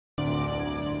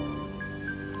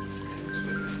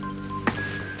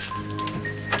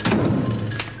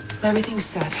Everything's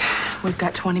set. We've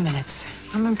got 20 minutes.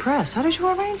 I'm impressed. How did you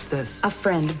arrange this? A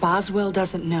friend. Boswell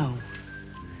doesn't know.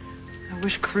 I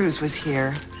wish Cruz was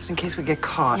here, just in case we get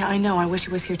caught. Yeah, I know. I wish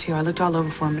he was here, too. I looked all over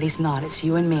for him, but he's not. It's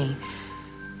you and me.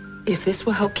 If this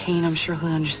will help Kane, I'm sure he'll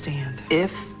understand.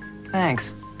 If?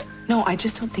 Thanks. No, I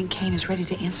just don't think Kane is ready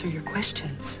to answer your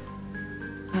questions.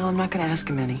 Well, I'm not going to ask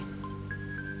him any.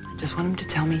 I just want him to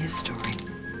tell me his story.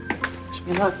 Wish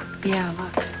me luck. Yeah,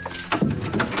 look.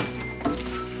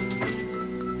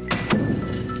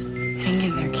 Hang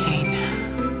in there, Kane.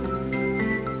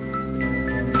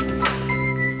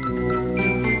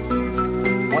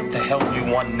 What the hell do you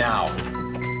want now?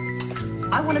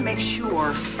 I want to make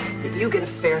sure that you get a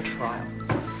fair trial.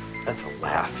 That's a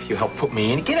laugh. You helped put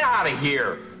me in. Get out of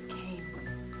here! Kane,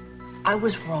 I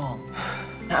was wrong.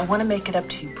 Now, I want to make it up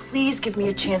to you. Please give me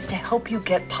a chance to help you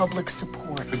get public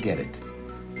support. Forget it.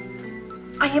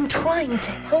 I am trying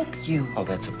to help you. Oh,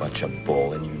 that's a bunch of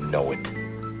bull, and you know it.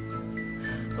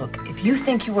 Look, if you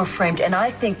think you were framed, and I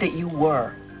think that you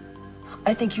were,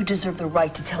 I think you deserve the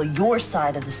right to tell your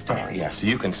side of the story. Yeah, so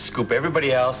you can scoop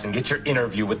everybody else and get your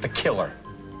interview with the killer.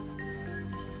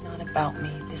 This is not about me.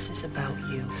 This is about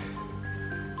you.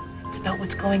 It's about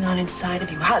what's going on inside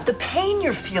of you. The pain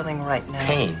you're feeling right now.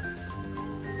 Pain?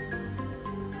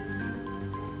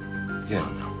 You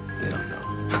don't know. You don't know.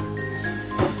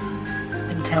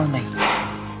 Then tell me.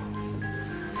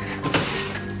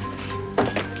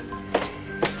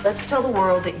 Let's tell the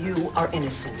world that you are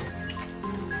innocent.